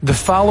The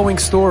following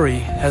story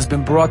has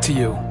been brought to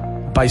you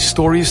by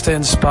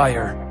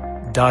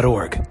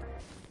StoriesToInspire.org.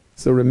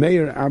 So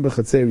Rameir Abba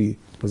Chatzeri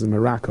was in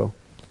Morocco,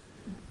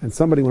 and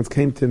somebody once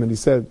came to him and he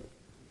said,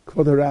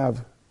 Kvod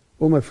Harav,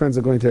 all my friends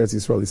are going to Eretz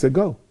Yisrael. He said,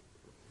 go.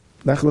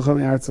 Lech lecha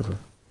me'artzecha.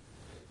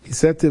 He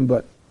said to him,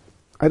 but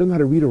I don't know how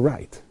to read or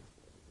write.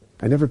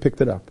 I never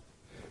picked it up.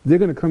 They're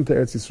going to come to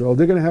Eretz Yisrael.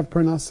 They're going to have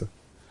Parnasa.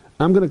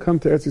 I'm going to come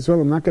to Eretz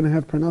Yisrael. I'm not going to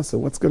have Parnasa.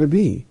 What's going to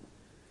be?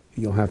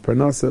 You'll have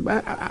Parnasa.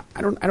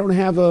 I don't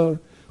have a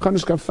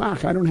Chanish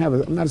Kafach.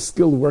 I'm not a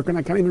skilled worker, and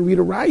I can't even read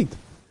or write.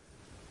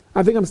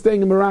 I think I'm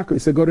staying in Morocco. He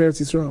said, go to Eretz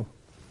Yisrael.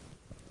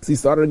 So he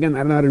started again, I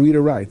don't know how to read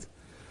or write.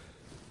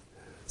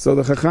 So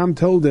the Chacham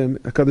told him,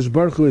 HaKadosh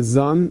Baruch Hu is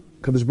Zan,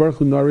 HaKadosh Baruch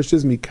Hu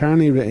nourishes,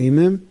 Mikarni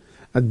Re'emim,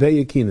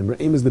 Adbei Kinim.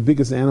 Re'em is the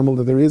biggest animal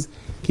that there is.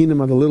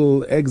 Kinim are the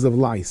little eggs of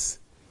lice.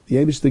 The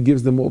Eibishter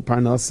gives them all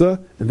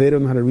Parnasa, and they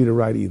don't know how to read or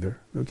write either.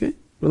 Okay?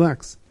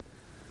 Relax.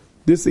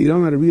 This that you don't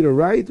know how to read or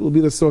write will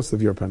be the source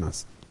of your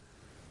Parnasa.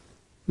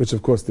 Which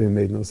of course to him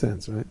made no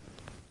sense, right?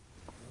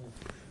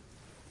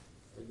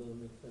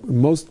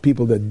 Most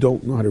people that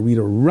don't know how to read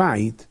or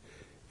write,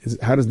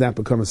 how does that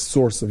become a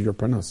source of your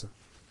Parnasa?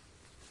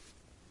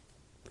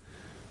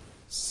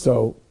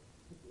 So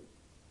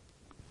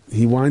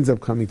he winds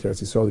up coming to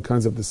Eretz Yisrael. He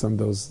comes up to some of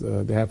those,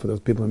 they have for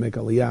those people who make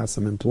aliyah,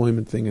 some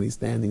employment thing, and he's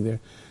standing there.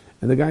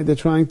 And the guy, they're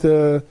trying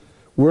to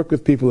work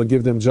with people and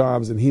give them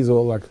jobs, and he's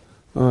all like,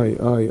 oi.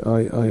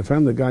 And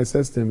finally the guy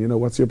says to him,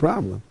 what's your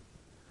problem?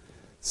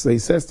 So he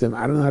says to him,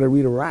 I don't know how to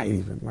read or write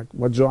even. Like,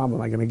 what job am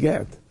I going to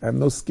get? I have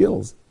no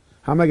skills.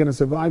 How am I going to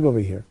survive over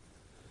here?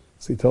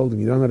 So he told him,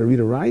 you don't know how to read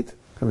or write?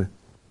 Come in.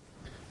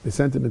 They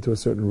sent him into a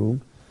certain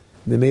room.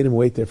 And they made him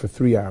wait there for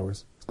 3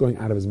 hours. He's going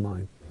out of his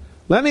mind.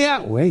 Let me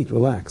out! Wait,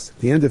 relax. At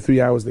the end of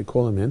 3 hours, they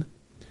call him in.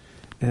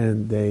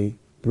 And they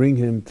bring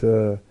him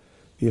to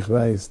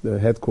Ichveis, the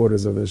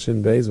headquarters of the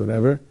Shin Beis,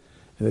 whatever.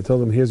 And they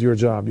told him, here's your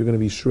job. You're going to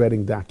be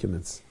shredding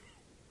documents.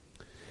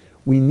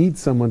 We need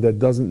someone that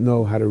doesn't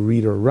know how to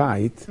read or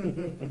write,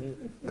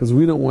 because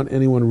we don't want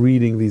anyone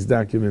reading these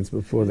documents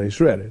before they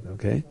shred it,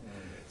 okay?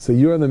 So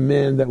you're the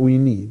man that we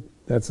need.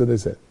 That's what they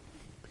said.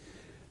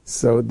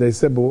 So they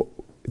said, but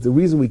the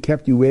reason we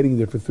kept you waiting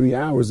there for 3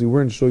 hours, we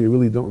weren't sure you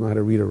really don't know how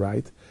to read or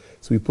write.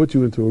 So we put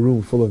you into a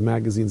room full of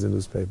magazines and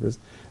newspapers,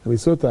 and we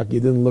saw that you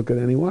didn't look at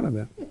any one of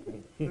them.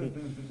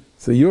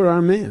 So you're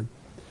our man.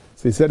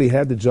 So he said he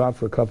had the job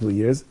for a couple of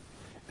years.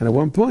 And at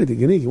one point, he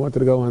wanted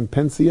to go on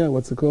pensia,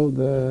 what's it called?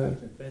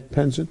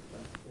 Pension?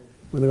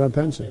 When they go on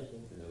pension.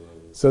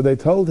 So they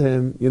told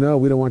him, we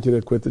don't want you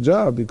to quit the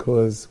job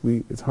because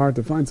it's hard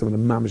to find someone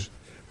that mamish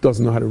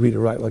doesn't know how to read or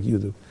write like you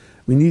do.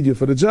 We need you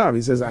for the job.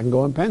 He says, I can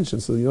go on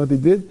pension. So you know what they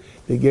did?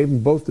 They gave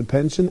him both the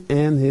pension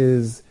and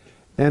his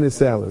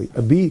salary.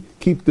 A B,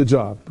 keep the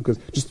job. Because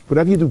just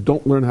whatever you do,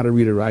 don't learn how to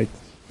read or write.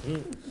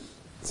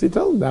 So he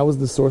told him that was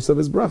the source of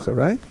his bracha,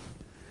 right?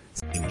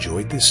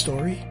 Enjoyed this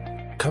story?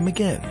 Come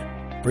again.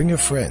 Bring a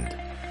friend.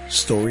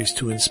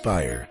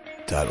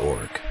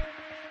 StoriesToInspire.org